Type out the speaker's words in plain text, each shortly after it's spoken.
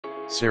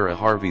Sarah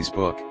Harvey's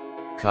book,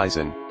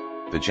 Kaizen,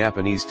 The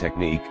Japanese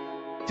Technique,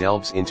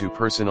 delves into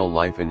personal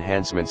life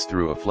enhancements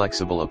through a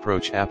flexible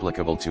approach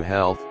applicable to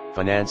health,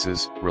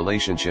 finances,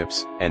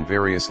 relationships, and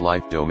various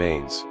life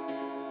domains.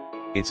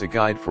 It's a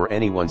guide for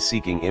anyone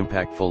seeking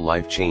impactful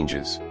life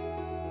changes.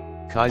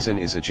 Kaizen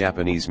is a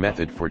Japanese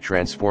method for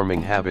transforming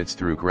habits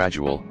through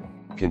gradual,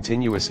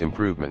 continuous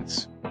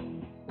improvements.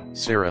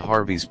 Sarah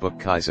Harvey's book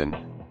Kaizen,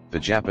 The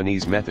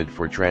Japanese Method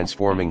for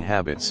Transforming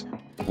Habits,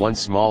 one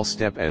small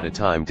step at a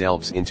time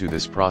delves into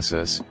this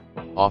process,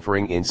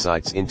 offering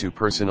insights into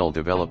personal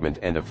development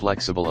and a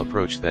flexible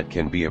approach that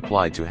can be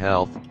applied to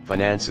health,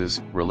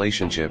 finances,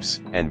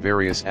 relationships, and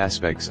various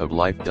aspects of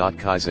life.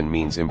 Kaizen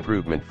means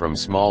improvement from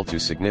small to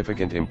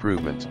significant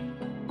improvement.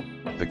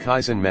 The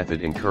Kaizen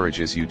method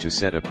encourages you to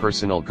set a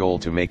personal goal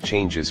to make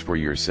changes for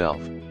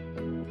yourself.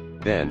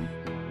 Then,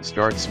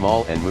 start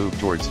small and move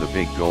towards the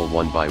big goal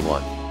one by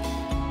one.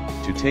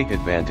 To take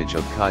advantage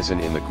of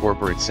Kaizen in the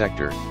corporate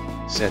sector,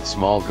 set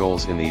small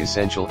goals in the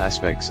essential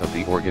aspects of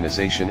the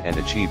organization and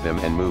achieve them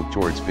and move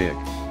towards big.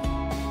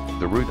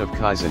 The root of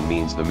Kaizen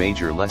means the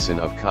major lesson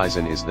of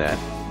Kaizen is that,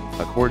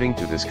 according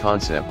to this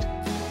concept,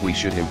 we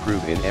should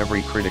improve in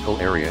every critical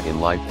area in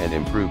life and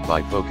improve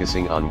by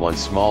focusing on one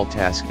small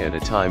task at a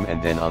time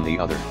and then on the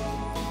other.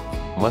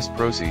 Must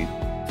proceed.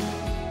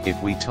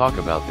 If we talk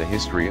about the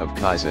history of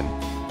Kaizen,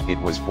 it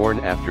was born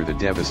after the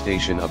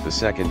devastation of the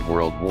Second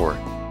World War.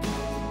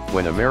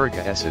 When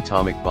America's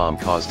atomic bomb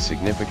caused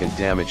significant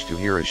damage to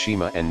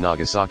Hiroshima and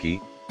Nagasaki,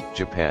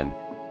 Japan.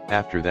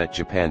 After that,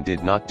 Japan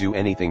did not do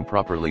anything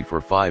properly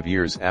for 5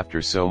 years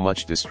after so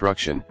much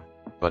destruction,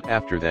 but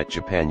after that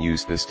Japan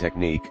used this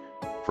technique,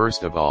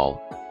 first of all,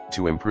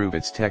 to improve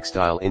its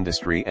textile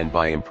industry, and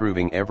by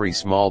improving every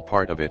small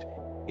part of it,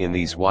 in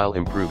these while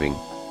improving,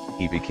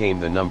 he became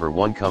the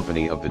 #1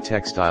 company of the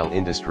textile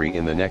industry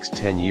in the next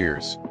 10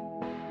 years.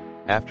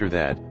 After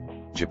that,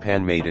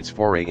 Japan made its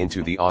foray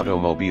into the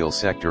automobile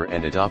sector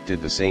and adopted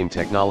the same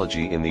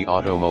technology in the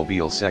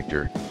automobile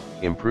sector,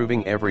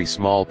 improving every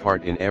small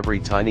part in every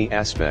tiny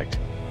aspect.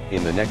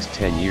 In the next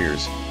 10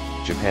 years,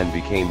 Japan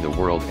became the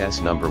world's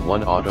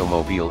 #1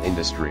 automobile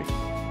industry.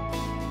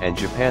 And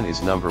Japan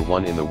is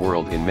 #1 in the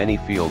world in many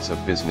fields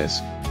of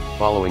business,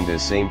 following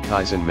this same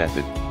Kaizen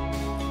method.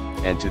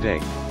 And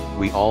today,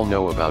 we all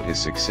know about his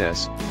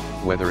success,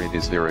 whether it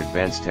is their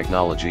advanced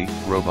technology,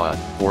 robot,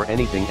 or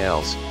anything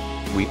else.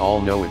 We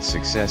all know its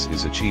success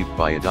is achieved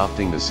by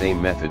adopting the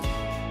same method.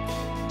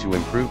 To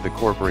improve the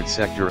corporate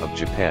sector of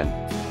Japan,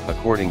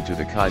 according to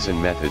the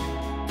Kaizen method,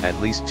 at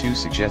least 2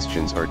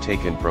 suggestions are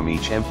taken from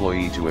each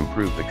employee to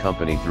improve the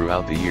company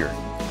throughout the year.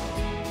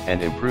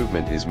 An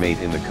improvement is made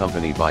in the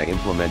company by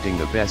implementing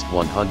the best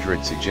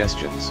 100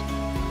 suggestions.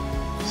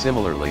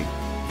 Similarly,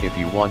 if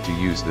you want to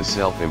use the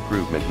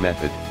self-improvement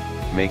method,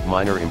 make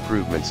minor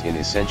improvements in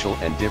essential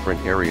and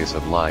different areas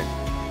of life,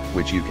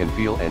 which you can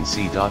feel and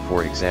see.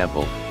 For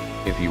example,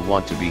 if you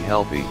want to be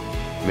healthy,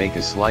 make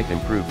a slight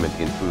improvement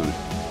in food,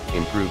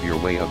 improve your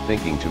way of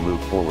thinking to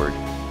move forward.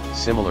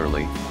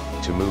 Similarly,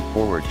 to move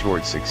forward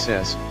towards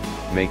success,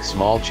 make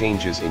small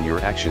changes in your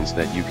actions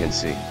that you can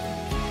see.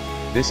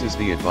 This is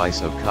the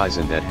advice of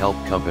Kaizen that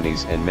helped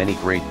companies and many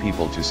great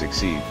people to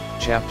succeed.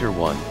 Chapter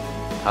 1.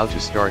 How to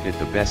start it.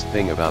 The best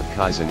thing about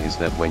Kaizen is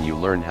that when you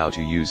learn how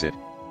to use it,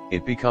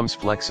 it becomes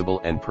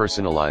flexible and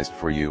personalized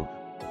for you,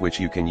 which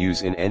you can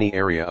use in any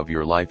area of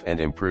your life and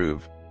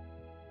improve.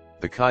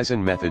 The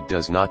Kaizen method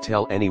does not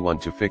tell anyone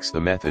to fix the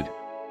method,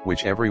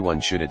 which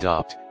everyone should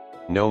adopt,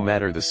 no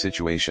matter the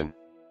situation.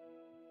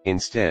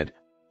 Instead,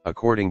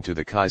 according to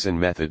the Kaizen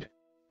method,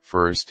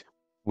 first,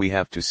 we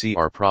have to see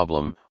our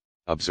problem,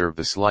 observe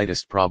the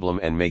slightest problem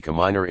and make a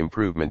minor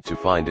improvement to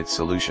find its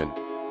solution.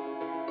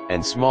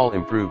 And small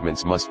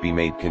improvements must be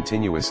made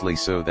continuously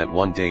so that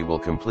one day will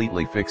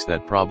completely fix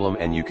that problem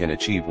and you can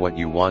achieve what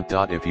you want.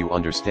 If you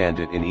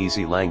understand it in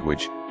easy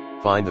language,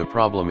 find the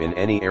problem in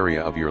any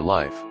area of your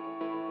life.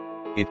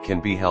 It can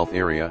be health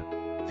area,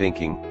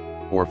 thinking,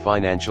 or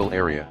financial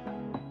area.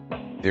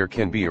 There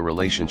can be a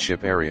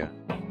relationship area.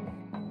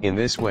 In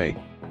this way,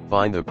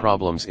 find the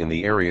problems in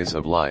the areas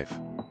of life.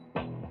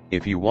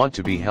 If you want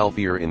to be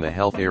healthier in the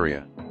health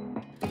area,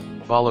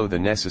 follow the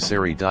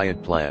necessary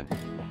diet plan.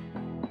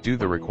 Do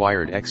the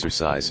required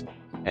exercise,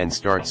 and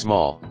start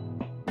small.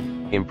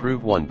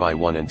 Improve one by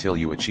one until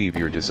you achieve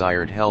your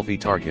desired healthy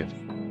target.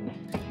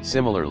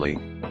 Similarly,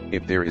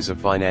 if there is a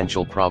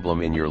financial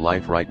problem in your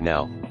life right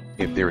now,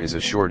 if there is a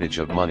shortage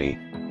of money,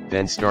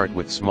 then start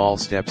with small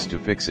steps to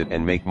fix it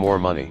and make more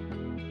money.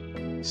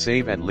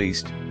 Save at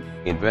least,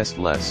 invest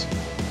less,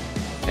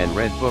 and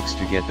read books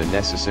to get the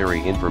necessary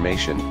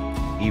information,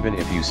 even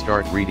if you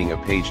start reading a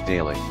page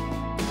daily.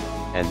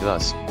 And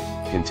thus,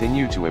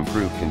 continue to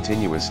improve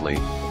continuously,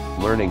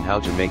 learning how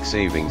to make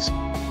savings,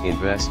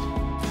 invest,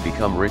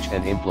 become rich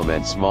and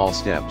implement small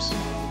steps.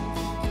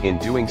 In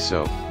doing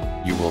so,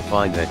 you will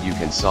find that you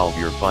can solve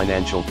your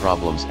financial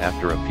problems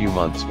after a few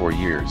months or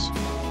years.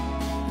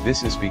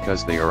 This is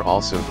because they are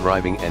also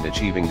thriving and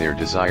achieving their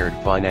desired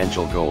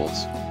financial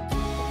goals.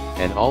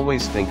 And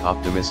always think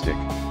optimistic.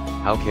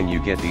 How can you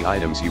get the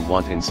items you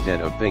want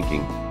instead of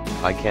thinking,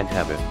 I can't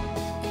have it?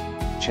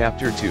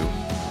 Chapter 2.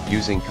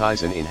 Using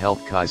Kaizen in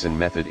Health. Kaizen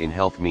method in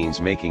health means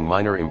making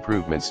minor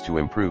improvements to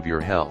improve your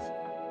health.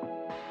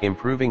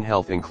 Improving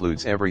health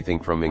includes everything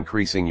from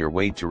increasing your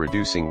weight to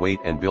reducing weight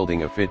and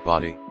building a fit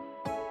body.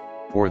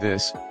 For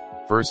this,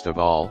 first of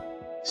all,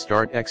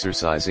 start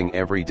exercising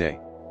every day.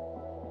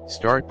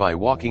 Start by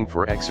walking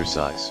for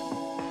exercise.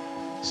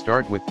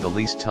 Start with the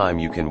least time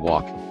you can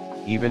walk,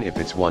 even if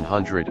it's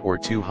 100 or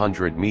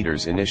 200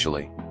 meters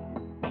initially.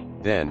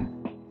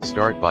 Then,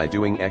 start by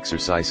doing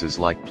exercises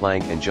like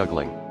plank and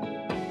juggling.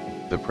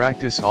 The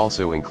practice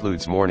also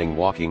includes morning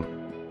walking,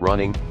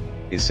 running,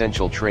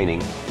 essential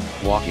training,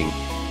 walking,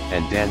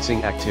 and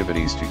dancing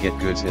activities to get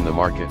goods in the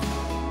market.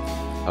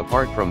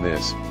 Apart from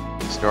this,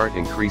 start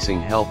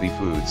increasing healthy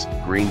foods,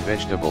 green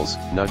vegetables,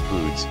 nut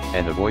foods,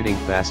 and avoiding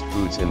fast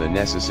foods in the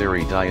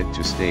necessary diet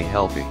to stay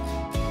healthy.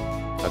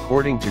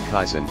 According to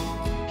Kaizen,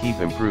 keep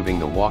improving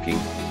the walking,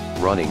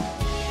 running,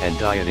 and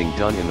dieting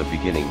done in the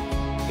beginning,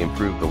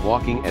 improve the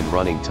walking and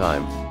running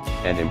time,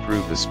 and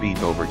improve the speed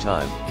over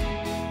time.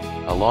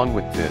 Along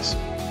with this,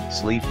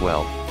 sleep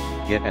well,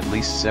 get at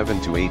least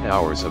 7 to 8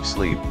 hours of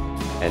sleep,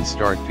 and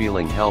start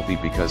feeling healthy,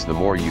 because the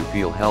more you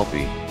feel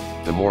healthy,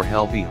 the more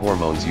healthy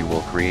hormones you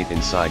will create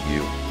inside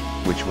you,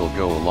 which will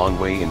go a long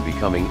way in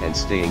becoming and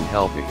staying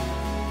healthy.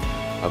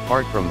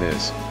 Apart from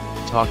this,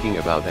 talking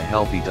about a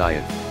healthy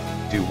diet,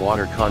 do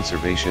water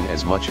conservation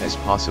as much as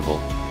possible,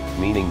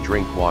 meaning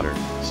drink water.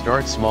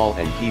 Start small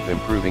and keep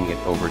improving it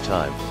over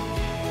time.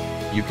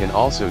 You can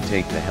also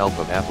take the help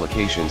of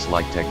applications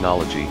like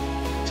technology,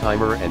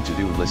 timer and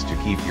to-do list to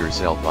keep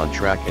yourself on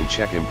track and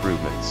check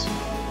improvements.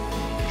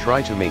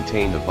 Try to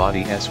maintain the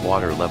body's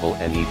water level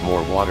and eat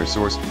more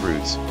water-sourced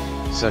fruits,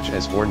 such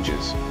as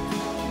oranges.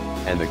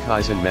 And the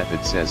Kaizen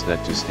method says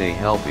that to stay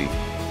healthy,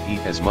 eat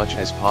as much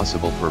as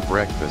possible for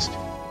breakfast,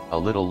 a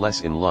little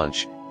less in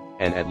lunch,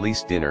 and at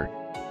least dinner,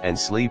 and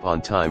sleep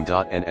on time.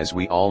 And as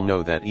we all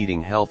know that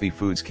eating healthy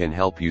foods can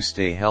help you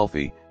stay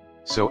healthy,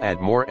 so add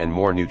more and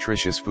more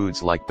nutritious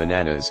foods like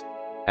bananas,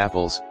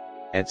 apples,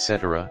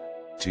 etc.,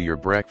 to your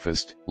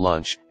breakfast,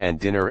 lunch, and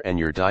dinner and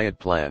your diet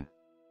plan.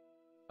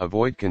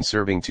 Avoid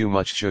consuming too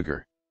much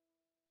sugar.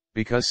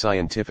 Because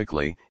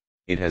scientifically,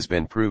 it has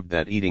been proved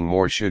that eating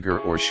more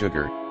sugar,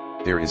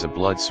 there is a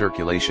blood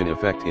circulation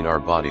effect in our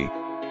body,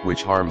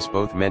 which harms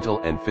both mental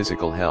and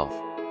physical health.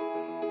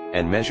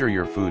 And measure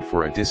your food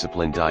for a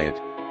disciplined diet,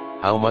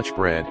 how much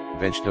bread,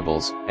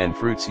 vegetables, and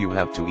fruits you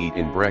have to eat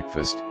in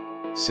breakfast,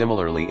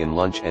 similarly in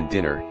lunch and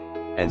dinner,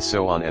 and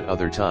so on at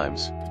other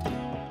times.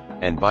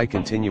 And by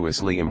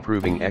continuously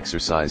improving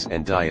exercise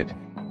and diet,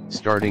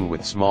 starting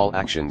with small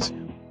actions,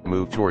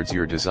 move towards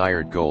your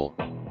desired goal.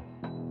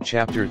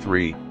 Chapter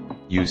 3,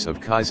 Use of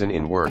Kaizen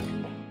in Work.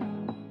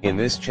 In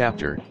this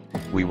chapter,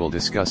 we will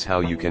discuss how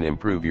you can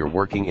improve your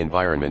working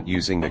environment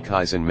using the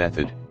Kaizen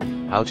method,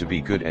 how to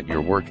be good at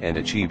your work and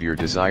achieve your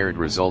desired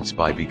results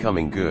by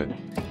becoming good.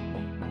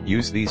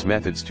 Use these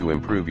methods to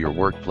improve your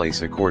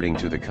workplace according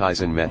to the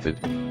Kaizen method.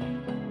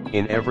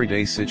 In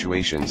everyday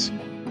situations,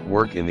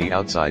 work in the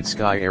outside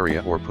sky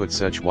area or put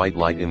such white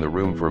light in the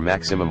room for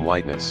maximum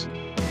whiteness.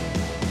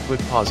 Put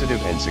positive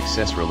and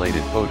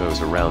success-related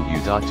photos around you.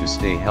 To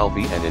stay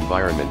healthy and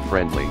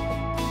environment-friendly,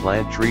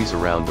 plant trees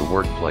around the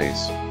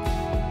workplace,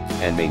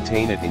 and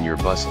maintain it in your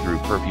bus through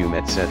perfume,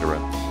 etc.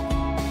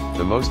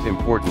 The most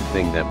important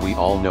thing that we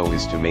all know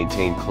is to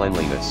maintain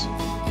cleanliness.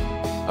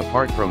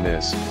 Apart from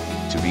this,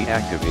 to be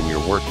active in your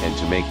work and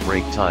to make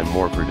break time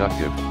more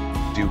productive,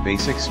 do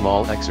basic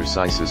small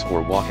exercises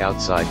or walk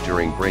outside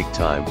during break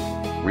time,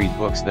 read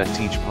books that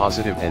teach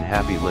positive and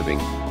happy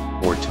living,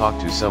 or talk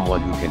to someone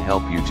who can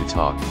help you to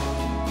talk.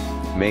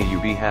 May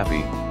you be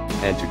happy,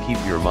 and to keep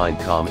your mind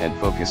calm and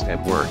focused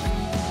at work,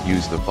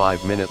 use the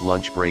 5-minute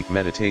lunch break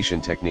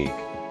meditation technique.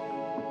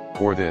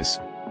 For this,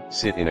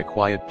 sit in a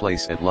quiet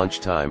place at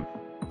lunchtime,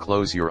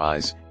 close your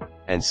eyes,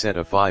 and set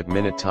a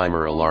 5-minute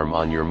timer alarm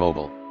on your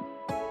mobile.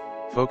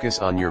 Focus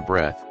on your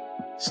breath,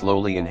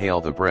 slowly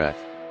inhale the breath,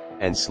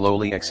 and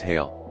slowly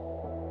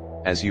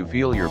exhale. As you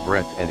feel your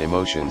breath and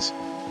emotions,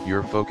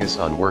 your focus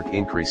on work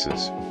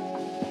increases.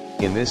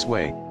 In this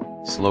way,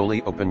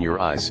 slowly open your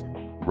eyes,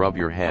 rub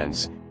your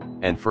hands,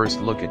 and first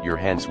look at your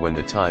hands when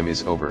the time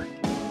is over.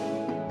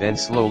 Then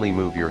slowly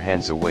move your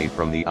hands away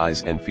from the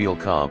eyes and feel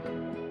calm.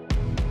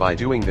 By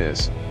doing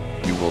this,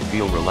 you will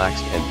feel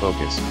relaxed and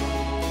focused.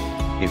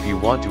 If you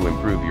want to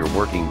improve your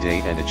working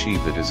day and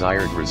achieve the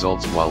desired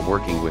results while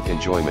working with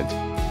enjoyment,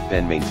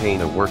 then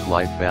maintain a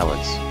work-life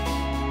balance.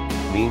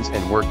 Means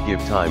and work give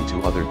time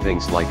to other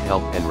things like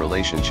health and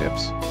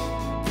relationships.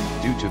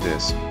 Due to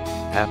this,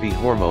 happy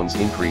hormones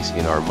increase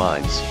in our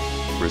minds,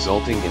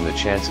 resulting in the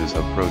chances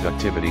of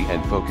productivity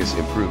and focus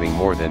improving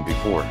more than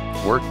before.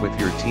 Work with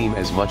your team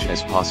as much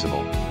as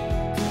possible.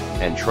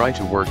 And try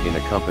to work in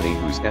a company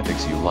whose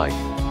ethics you like.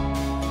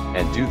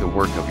 And do the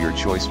work of your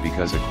choice,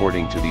 because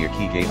according to the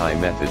Ikigai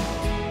method,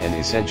 an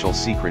essential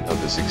secret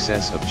of the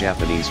success of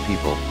Japanese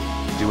people,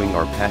 doing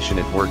our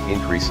passionate work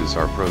increases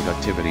our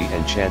productivity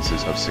and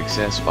chances of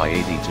success by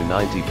 80 to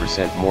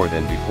 90% more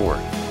than before.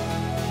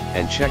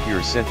 and check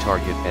your set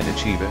target and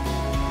achieve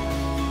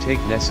it. Take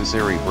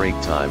necessary break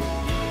time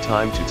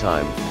to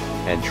time,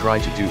 and try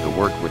to do the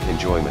work with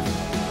enjoyment.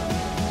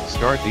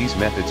 Start these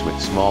methods with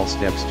small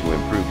steps to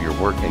improve your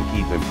work and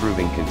keep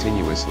improving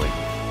continuously.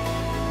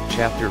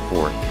 Chapter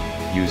 4,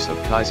 Use of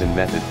Kaizen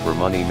Method for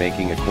Money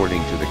Making.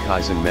 According to the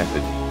Kaizen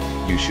Method,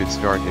 you should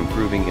start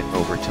improving it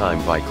over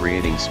time by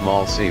creating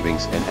small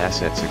savings and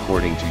assets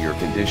according to your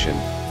condition,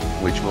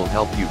 which will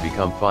help you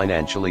become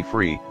financially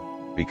free,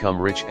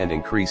 become rich and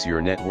increase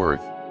your net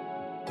worth.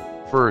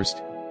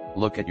 First,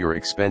 look at your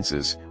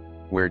expenses.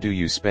 Where do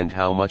you spend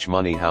how much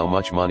money? How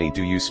much money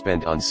do you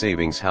spend on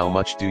savings? How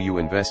much do you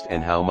invest?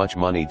 And how much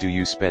money do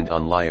you spend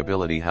on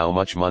liability? How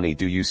much money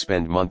do you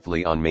spend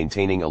monthly on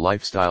maintaining a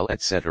lifestyle,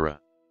 etc.?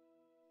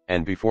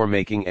 And before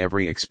making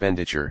every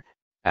expenditure,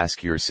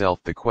 ask yourself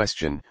the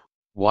question,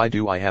 why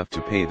do I have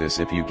to pay this?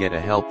 If you get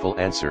a helpful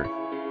answer,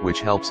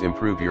 which helps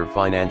improve your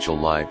financial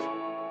life,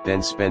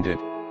 then spend it.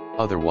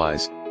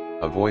 Otherwise,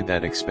 avoid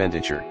that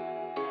expenditure.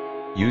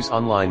 Use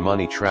online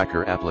money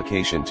tracker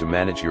application to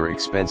manage your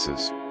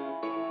expenses.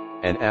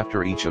 And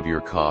after each of your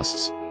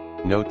costs,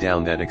 note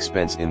down that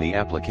expense in the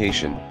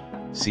application.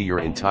 See your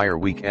entire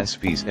week's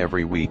fees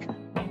every week,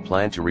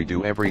 plan to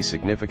redo every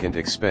significant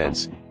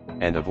expense,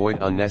 and avoid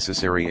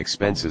unnecessary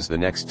expenses the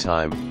next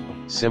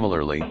time.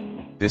 Similarly,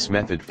 this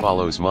method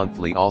follows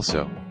monthly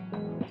also.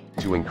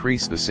 To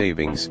increase the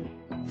savings,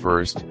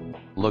 first,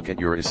 look at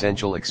your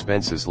essential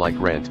expenses like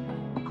rent,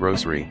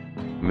 grocery,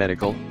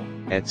 medical,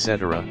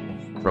 etc.,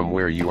 from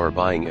where you are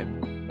buying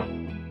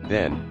it.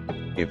 Then,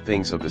 if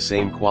things of the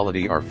same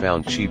quality are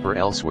found cheaper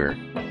elsewhere,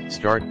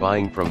 start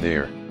buying from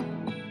there.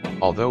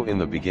 Although in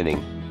the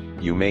beginning,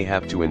 you may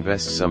have to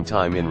invest some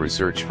time in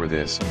research for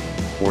this,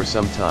 for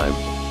some time,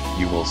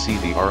 you will see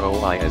the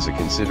ROI as a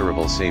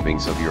considerable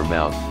savings of your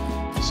mouth,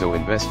 so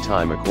invest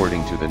time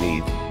according to the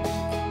need.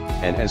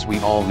 And as we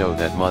all know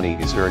that money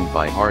is earned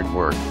by hard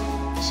work,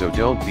 so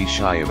don't be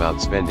shy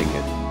about spending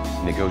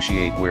it.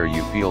 Negotiate where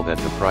you feel that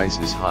the price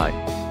is high,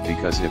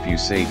 because if you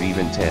save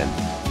even 10,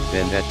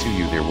 then that to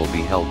you there will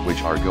be help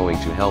which are going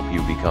to help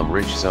you become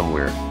rich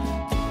somewhere.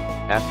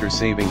 After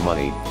saving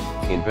money,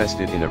 invest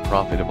it in a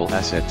profitable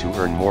asset to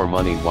earn more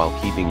money while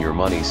keeping your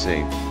money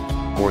safe.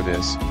 For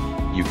this,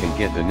 you can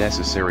get the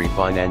necessary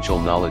financial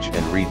knowledge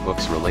and read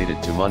books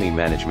related to money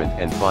management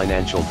and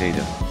financial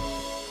data.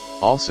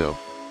 Also,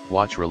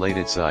 watch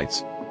related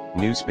sites,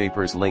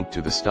 newspapers linked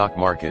to the stock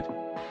market,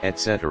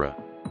 etc.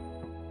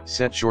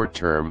 Set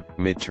short-term,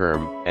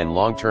 mid-term, and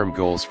long-term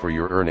goals for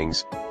your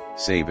earnings,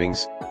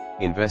 savings,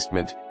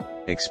 investment,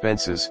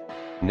 expenses,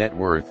 net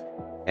worth,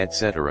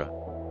 etc.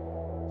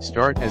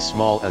 Start as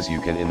small as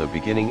you can in the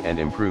beginning and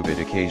improve it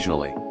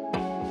occasionally.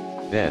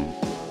 Then,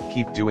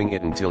 keep doing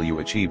it until you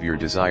achieve your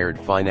desired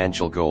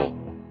financial goal.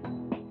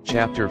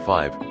 Chapter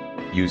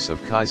 5, Use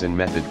of Kaizen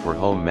Method for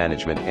Home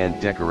Management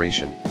and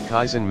Decoration.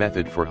 Kaizen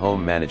Method for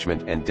Home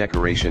Management and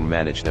Decoration.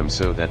 Manage them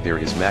so that there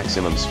is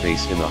maximum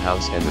space in the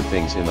house and the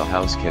things in the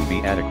house can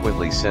be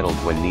adequately settled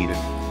when needed.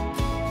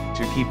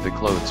 To keep the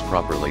clothes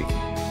properly,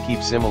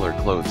 keep similar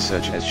clothes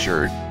such as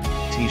shirt,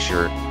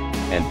 t-shirt,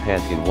 and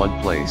pant in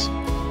one place,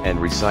 and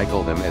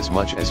recycle them as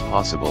much as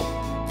possible,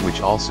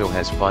 which also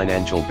has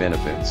financial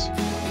benefits.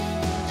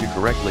 To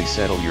correctly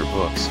settle your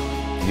books,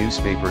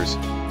 newspapers,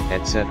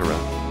 etc.,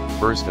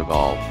 first of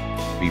all,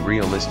 be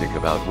realistic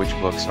about which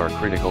books are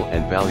critical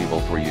and valuable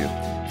for you.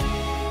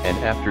 And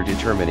after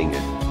determining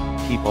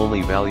it, keep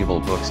only valuable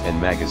books and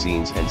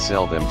magazines and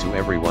sell them to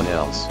everyone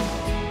else.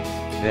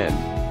 Then,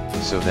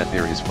 so that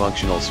there is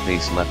functional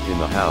space left in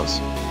the house,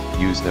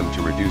 use them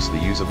to reduce the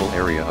usable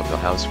area of the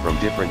house from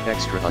different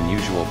extra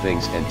unusual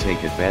things and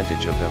take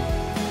advantage of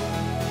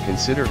them.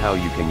 Consider how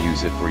you can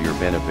use it for your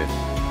benefit,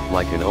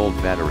 like an old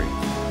battery.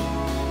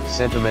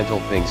 Sentimental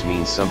things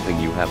mean something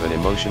you have an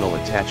emotional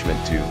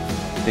attachment to.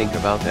 Think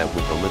about that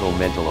with a little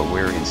mental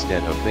aware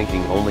instead of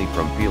thinking only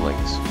from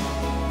feelings.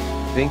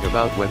 Think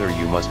about whether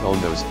you must own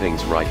those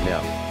things right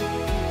now.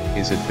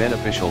 Is it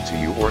beneficial to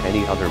you or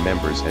any other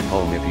members at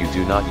home if you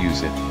do not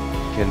use it?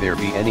 Can there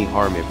be any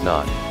harm if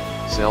not?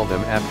 Sell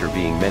them after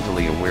being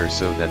mentally aware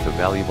so that the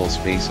valuable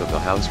space of the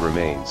house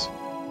remains.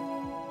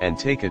 And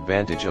take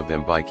advantage of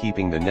them by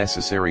keeping the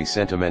necessary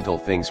sentimental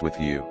things with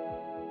you.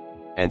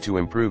 And to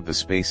improve the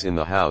space in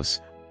the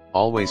house,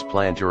 always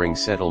plan during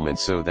settlement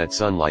so that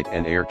sunlight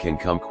and air can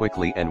come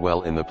quickly and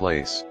well in the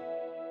place.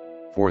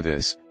 For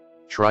this,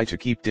 try to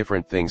keep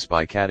different things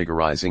by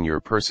categorizing your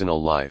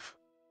personal life.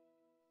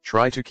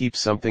 Try to keep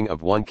something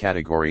of one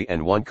category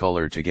and one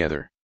color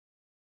together.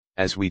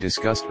 As we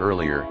discussed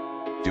earlier,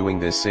 doing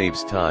this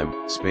saves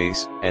time,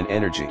 space, and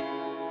energy.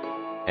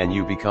 And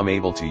you become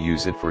able to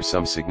use it for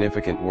some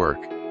significant work.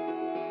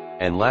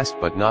 And last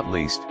but not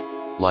least,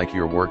 like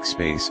your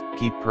workspace,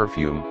 keep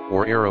perfume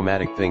or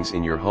aromatic things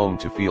in your home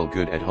to feel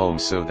good at home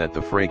so that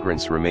the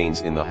fragrance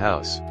remains in the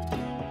house.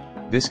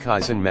 This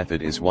Kaizen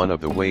method is one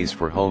of the ways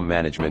for home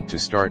management to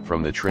start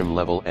from the trim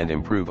level and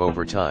improve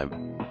over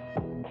time.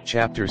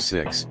 Chapter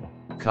 6,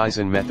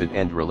 Kaizen Method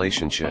and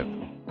Relationship.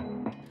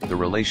 The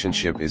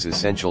relationship is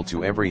essential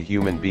to every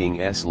human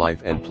being's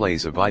life and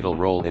plays a vital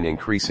role in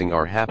increasing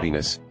our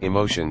happiness,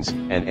 emotions,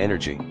 and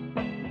energy.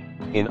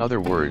 In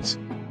other words,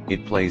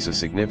 it plays a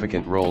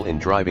significant role in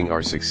driving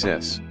our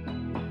success.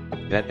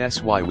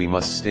 That's why we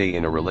must stay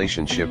in a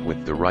relationship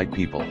with the right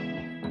people.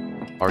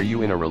 Are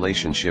you in a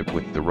relationship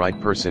with the right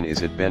person?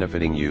 Is it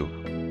benefiting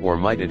you, or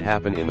might it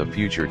happen in the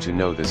future? To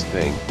know this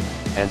thing,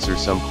 answer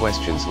some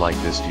questions like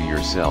this to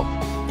yourself.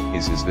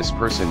 Is this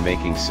person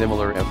making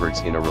similar efforts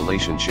in a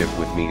relationship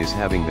with me? Is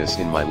having this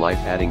in my life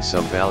adding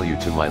some value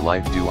to my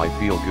life? Do I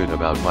feel good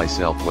about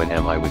myself when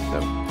am I with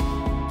them?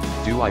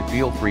 Do I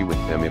feel free with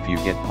them? If you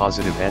get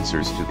positive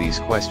answers to these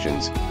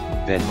questions,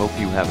 then hope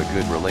you have a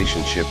good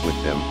relationship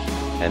with them,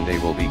 and they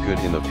will be good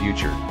in the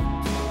future.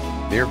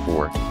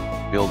 Therefore,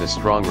 build a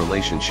strong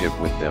relationship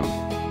with them,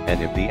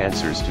 and if the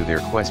answers to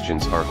their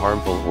questions are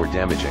harmful or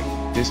damaging,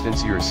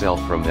 distance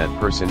yourself from that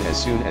person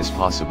as soon as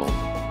possible.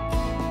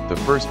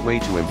 The first way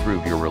to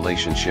improve your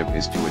relationship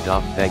is to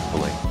adopt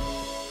thankfully.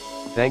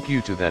 Thank you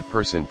to that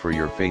person for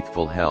your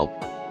faithful help,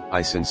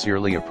 I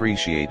sincerely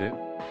appreciate it.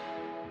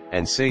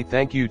 And say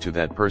thank you to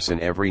that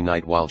person every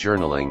night while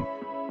journaling.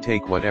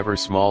 Take whatever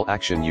small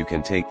action you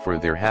can take for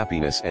their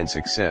happiness and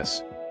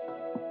success.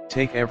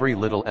 Take every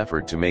little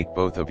effort to make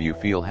both of you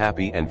feel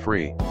happy and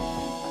free.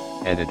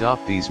 And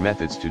adopt these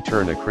methods to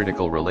turn a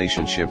critical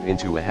relationship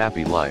into a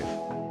happy life.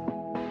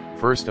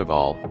 First of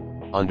all,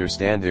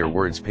 understand their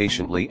words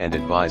patiently and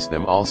advise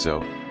them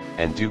also,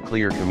 and do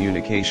clear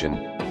communication.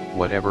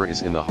 Whatever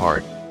is in the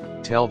heart,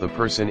 tell the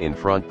person in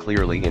front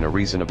clearly in a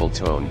reasonable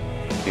tone.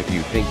 If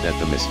you think that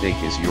the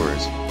mistake is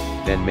yours,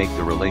 then make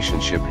the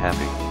relationship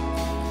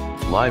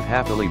happy. Live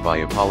happily by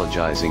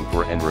apologizing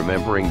for and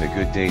remembering the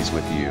good days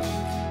with you.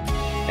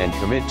 And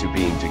commit to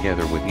being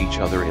together with each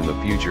other in the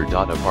future.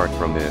 Apart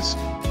from this,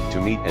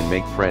 to meet and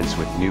make friends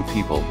with new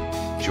people,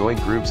 join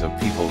groups of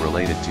people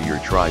related to your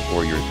tribe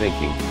or your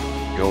thinking.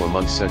 Go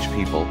among such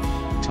people,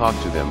 talk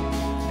to them,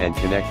 and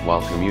connect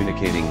while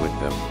communicating with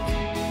them.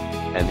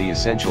 And the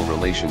essential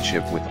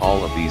relationship with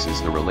all of these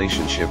is the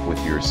relationship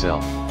with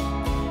yourself.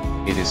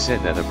 It is said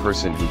that a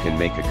person who can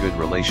make a good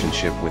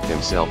relationship with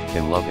himself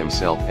can love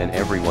himself and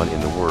everyone in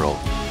the world.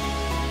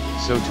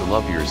 So to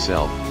love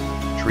yourself,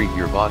 treat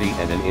your body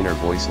and an inner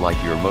voice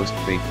like your most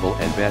faithful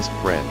and best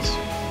friends.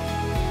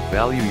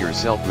 Value your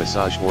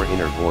self-massage or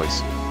inner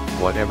voice,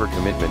 whatever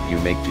commitment you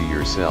make to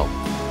yourself,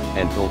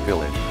 and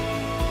fulfill it.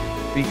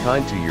 Be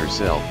kind to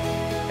yourself,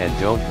 and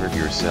don't hurt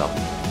yourself.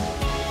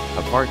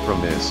 Apart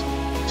from this,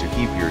 to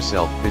keep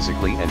yourself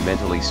physically and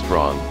mentally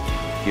strong,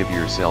 give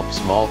yourself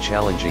small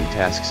challenging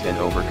tasks and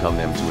overcome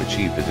them to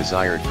achieve the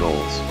desired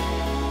goals.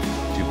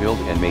 To build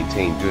and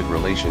maintain good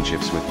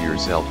relationships with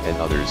yourself and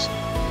others,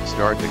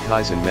 start the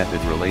Kaizen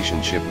Method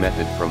relationship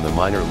method from the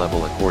minor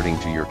level according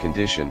to your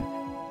condition,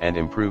 and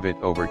improve it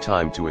over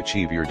time to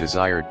achieve your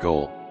desired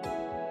goal.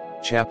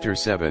 Chapter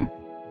 7,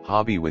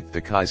 Hobby with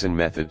the Kaizen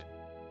Method.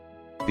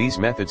 These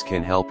methods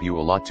can help you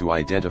a lot to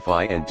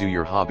identify and do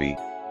your hobby.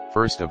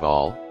 First of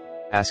all,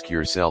 ask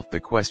yourself the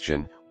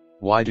question,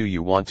 why do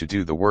you want to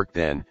do the work?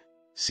 Then,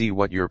 see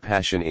what your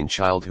passion in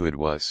childhood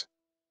was.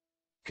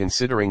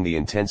 Considering the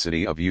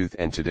intensity of youth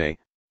and today,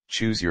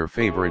 choose your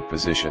favorite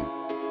position.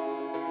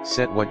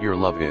 Set what your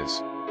love is.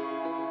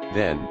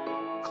 Then,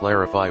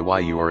 clarify why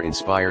you are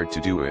inspired to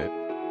do it.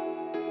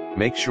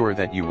 Make sure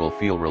that you will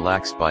feel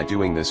relaxed by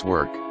doing this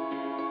work.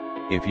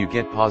 If you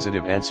get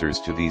positive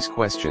answers to these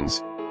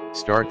questions,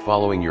 start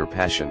following your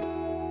passion.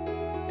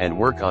 And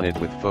work on it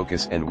with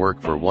focus and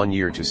work for 1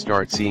 year to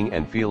start seeing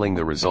and feeling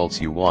the results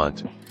you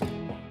want.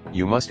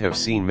 You must have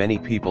seen many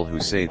people who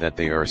say that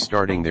they are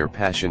starting their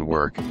passion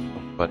work,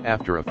 but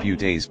after a few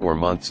days or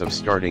months of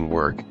starting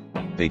work,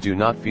 they do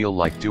not feel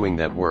like doing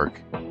that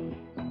work.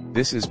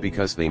 This is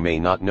because they may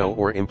not know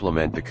or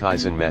implement the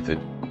Kaizen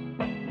method.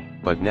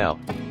 But now,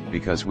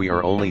 because we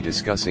are only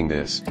discussing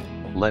this,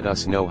 let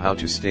us know how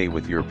to stay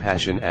with your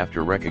passion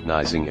after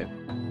recognizing it.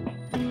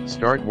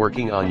 Start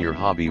working on your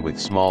hobby with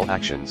small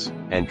actions,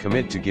 and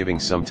commit to giving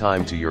some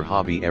time to your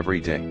hobby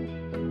every day.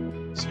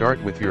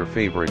 Start with your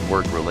favorite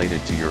work related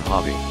to your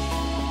hobby.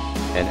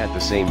 And at the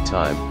same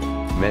time,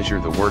 measure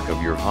the work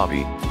of your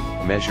hobby,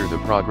 measure the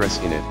progress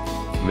in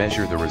it,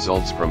 measure the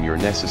results from your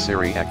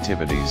necessary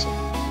activities,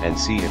 and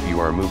see if you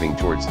are moving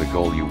towards the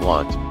goal you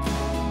want.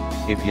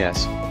 If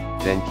yes,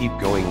 then keep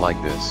going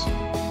like this.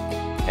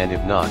 And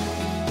if not,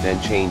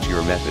 then change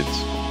your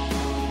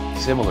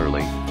methods.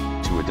 Similarly,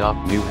 to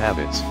adopt new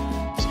habits,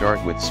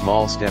 start with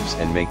small steps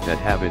and make that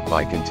habit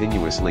by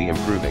continuously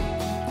improving.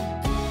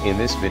 In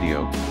this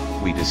video,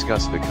 we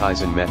discuss the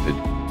Kaizen method,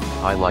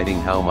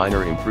 highlighting how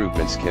minor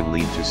improvements can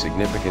lead to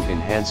significant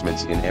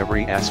enhancements in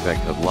every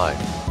aspect of life.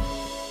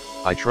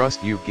 I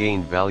trust you've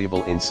gained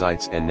valuable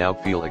insights and now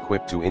feel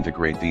equipped to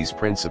integrate these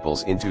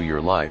principles into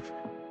your life,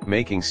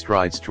 making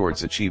strides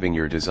towards achieving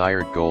your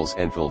desired goals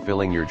and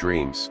fulfilling your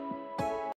dreams.